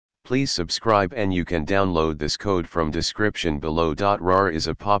Please subscribe, and you can download this code from description below. RAR is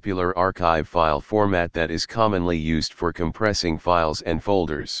a popular archive file format that is commonly used for compressing files and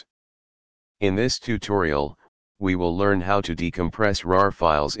folders. In this tutorial, we will learn how to decompress RAR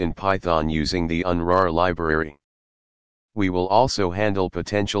files in Python using the unrar library. We will also handle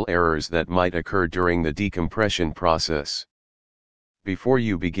potential errors that might occur during the decompression process. Before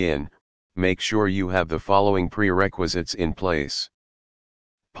you begin, make sure you have the following prerequisites in place.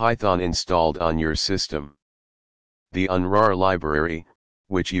 Python installed on your system. The unrar library,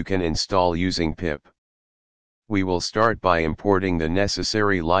 which you can install using pip. We will start by importing the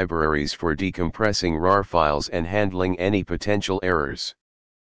necessary libraries for decompressing RAR files and handling any potential errors.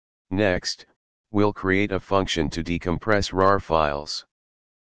 Next, we'll create a function to decompress RAR files.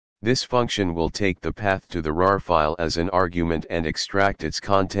 This function will take the path to the RAR file as an argument and extract its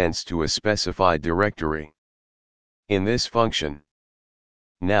contents to a specified directory. In this function.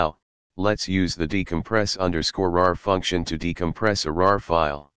 Now, let's use the decompress_RAR function to decompress a RAR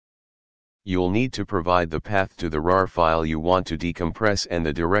file. You'll need to provide the path to the RAR file you want to decompress and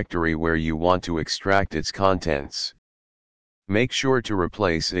the directory where you want to extract its contents. Make sure to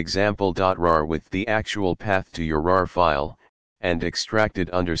replace example.rar with the actual path to your RAR file, and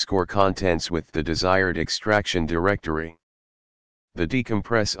extracted_contents with the desired extraction directory. The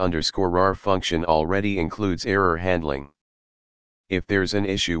decompress_RAR function already includes error handling. If there's an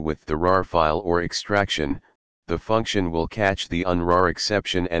issue with the RAR file or extraction, the function will catch the unrar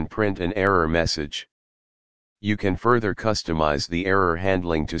exception and print an error message. You can further customize the error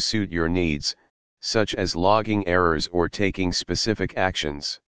handling to suit your needs, such as logging errors or taking specific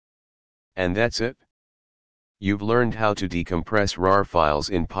actions. And that's it. You've learned how to decompress RAR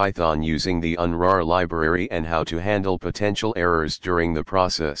files in Python using the unrar library and how to handle potential errors during the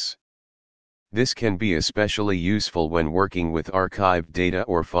process. This can be especially useful when working with archived data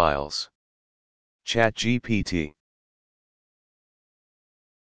or files. ChatGPT